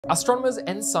Astronomers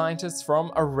and scientists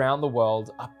from around the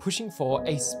world are pushing for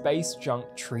a space junk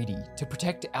treaty to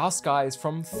protect our skies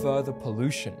from further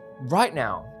pollution. Right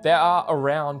now, there are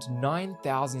around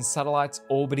 9,000 satellites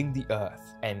orbiting the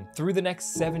Earth, and through the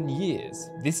next 7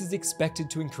 years, this is expected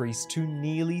to increase to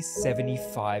nearly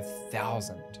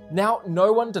 75,000. Now,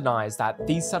 no one denies that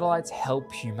these satellites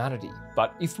help humanity,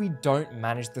 but if we don't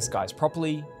manage the skies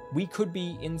properly, we could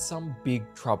be in some big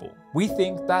trouble. We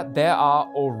think that there are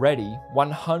already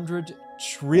 100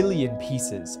 trillion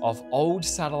pieces of old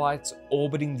satellites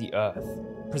orbiting the Earth,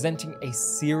 presenting a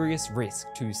serious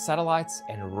risk to satellites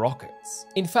and rockets.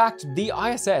 In fact, the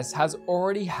ISS has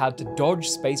already had to dodge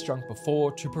space junk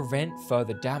before to prevent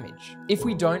further damage. If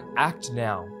we don't act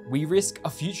now, we risk a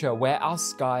future where our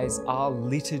skies are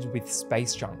littered with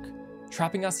space junk,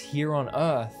 trapping us here on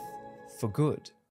Earth for good.